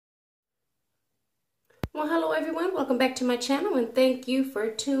Well, hello everyone. Welcome back to my channel and thank you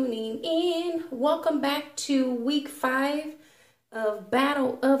for tuning in. Welcome back to week 5 of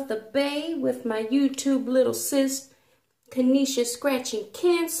Battle of the Bay with my YouTube little sis, Kaneisha Scratching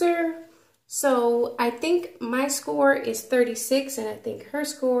Cancer. So I think my score is 36 and I think her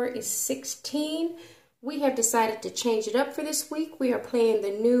score is 16. We have decided to change it up for this week. We are playing the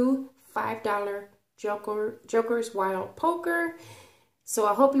new $5 Joker's Wild Poker. So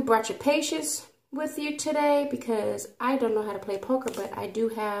I hope you brought your patience with you today because I don't know how to play poker, but I do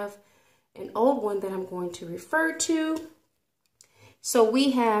have an old one that I'm going to refer to. So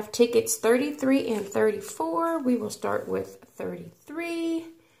we have tickets 33 and 34. We will start with 33.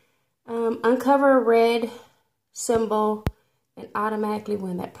 Uncover a red symbol and automatically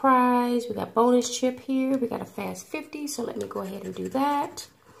win that prize. We got bonus chip here. We got a fast 50, so let me go ahead and do that.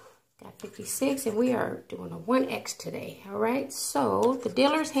 Got 56, and we are doing a 1X today. All right, so the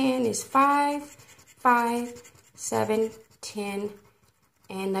dealer's hand is 5, 5, 7, 10,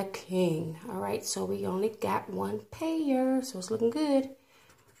 and a king. All right, so we only got one payer, so it's looking good.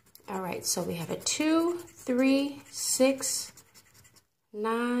 All right, so we have a 2, 3, 6,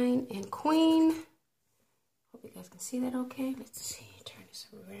 9, and queen. Hope you guys can see that okay. Let's see, turn this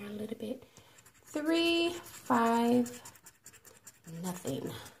around a little bit. 3, 5,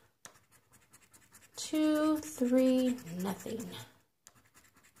 nothing. 2, 3, nothing.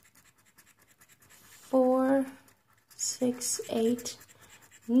 4, 6, 8,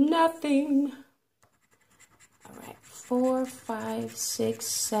 nothing. All right, 4, 5, 6,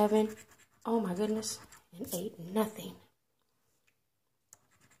 7. Oh my goodness, and 8, nothing.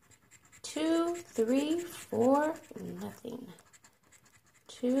 2, 3, 4, nothing.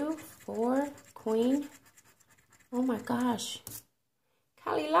 2, 4, queen. Oh my gosh,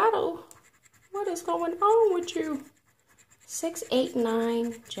 Kaneisha. What is going on with you? 6, 8,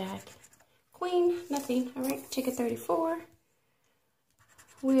 9, jack, queen, nothing. All right, ticket 34.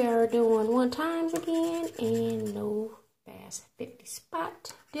 We are doing 1 times again and no fast 50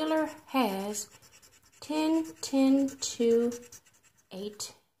 spot. Dealer has 10, 10, 2,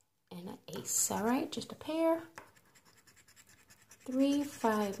 8, and an ace. All right, just a pair. 3,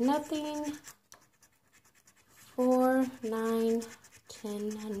 5, nothing. 4, 9,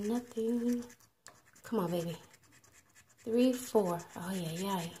 10, nothing. Come on, baby. 3, 4. Oh,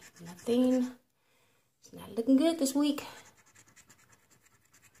 yeah. Nothing. It's not looking good this week.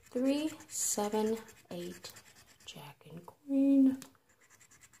 3, 7, 8. Jack and queen.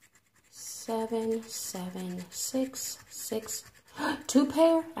 7, 7, 6, 6. 2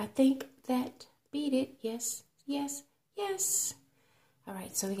 pair. I think that beat it. Yes, yes, yes. All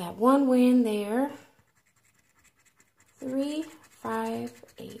right, so we got 1 win there. 3, 5,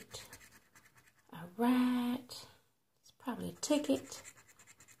 8. All right. It's probably a ticket.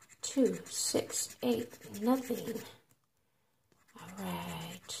 2, 6, 8, nothing. All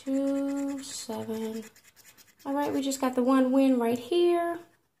right. 2, 7. All right, we just got the 1 win right here.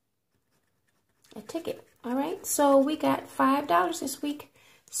 A ticket. All right, so we got $5 this week.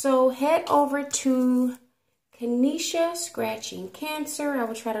 So head over to Kaneisha Scratching Cancer. I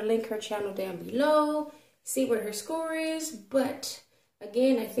will try to link her channel down below. See what her score is, but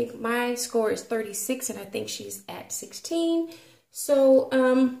again, I think my score is 36 and I think she's at 16. So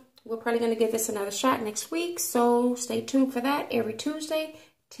we're probably going to give this another shot next week, so stay tuned for that every Tuesday,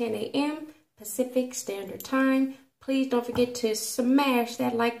 10 a.m. Pacific Standard Time. Please don't forget to smash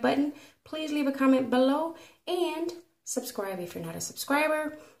that like button. Please leave a comment below and subscribe if you're not a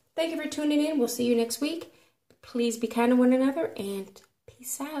subscriber. Thank you for tuning in. We'll see you next week. Please be kind to one another and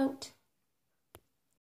peace out.